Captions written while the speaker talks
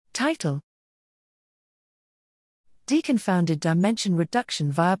Title: Deconfounded dimension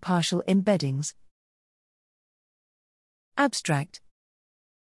reduction via partial embeddings. Abstract: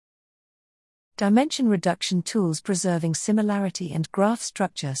 Dimension reduction tools preserving similarity and graph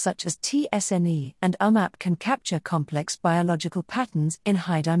structure such as TSNE and UMAP can capture complex biological patterns in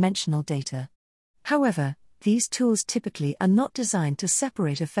high-dimensional data. However, these tools typically are not designed to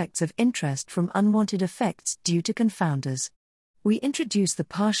separate effects of interest from unwanted effects due to confounders. We introduce the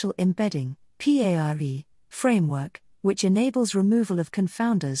partial embedding (PARE) framework, which enables removal of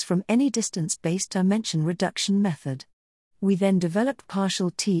confounders from any distance-based dimension reduction method. We then develop partial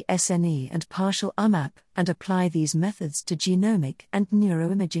TSNE and partial UMAP and apply these methods to genomic and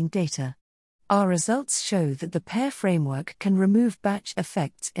neuroimaging data. Our results show that the PARE framework can remove batch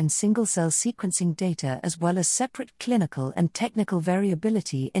effects in single-cell sequencing data as well as separate clinical and technical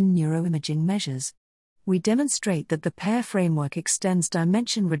variability in neuroimaging measures. We demonstrate that the PARE framework extends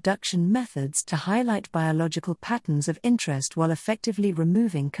dimension reduction methods to highlight biological patterns of interest while effectively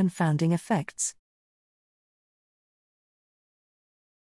removing confounding effects.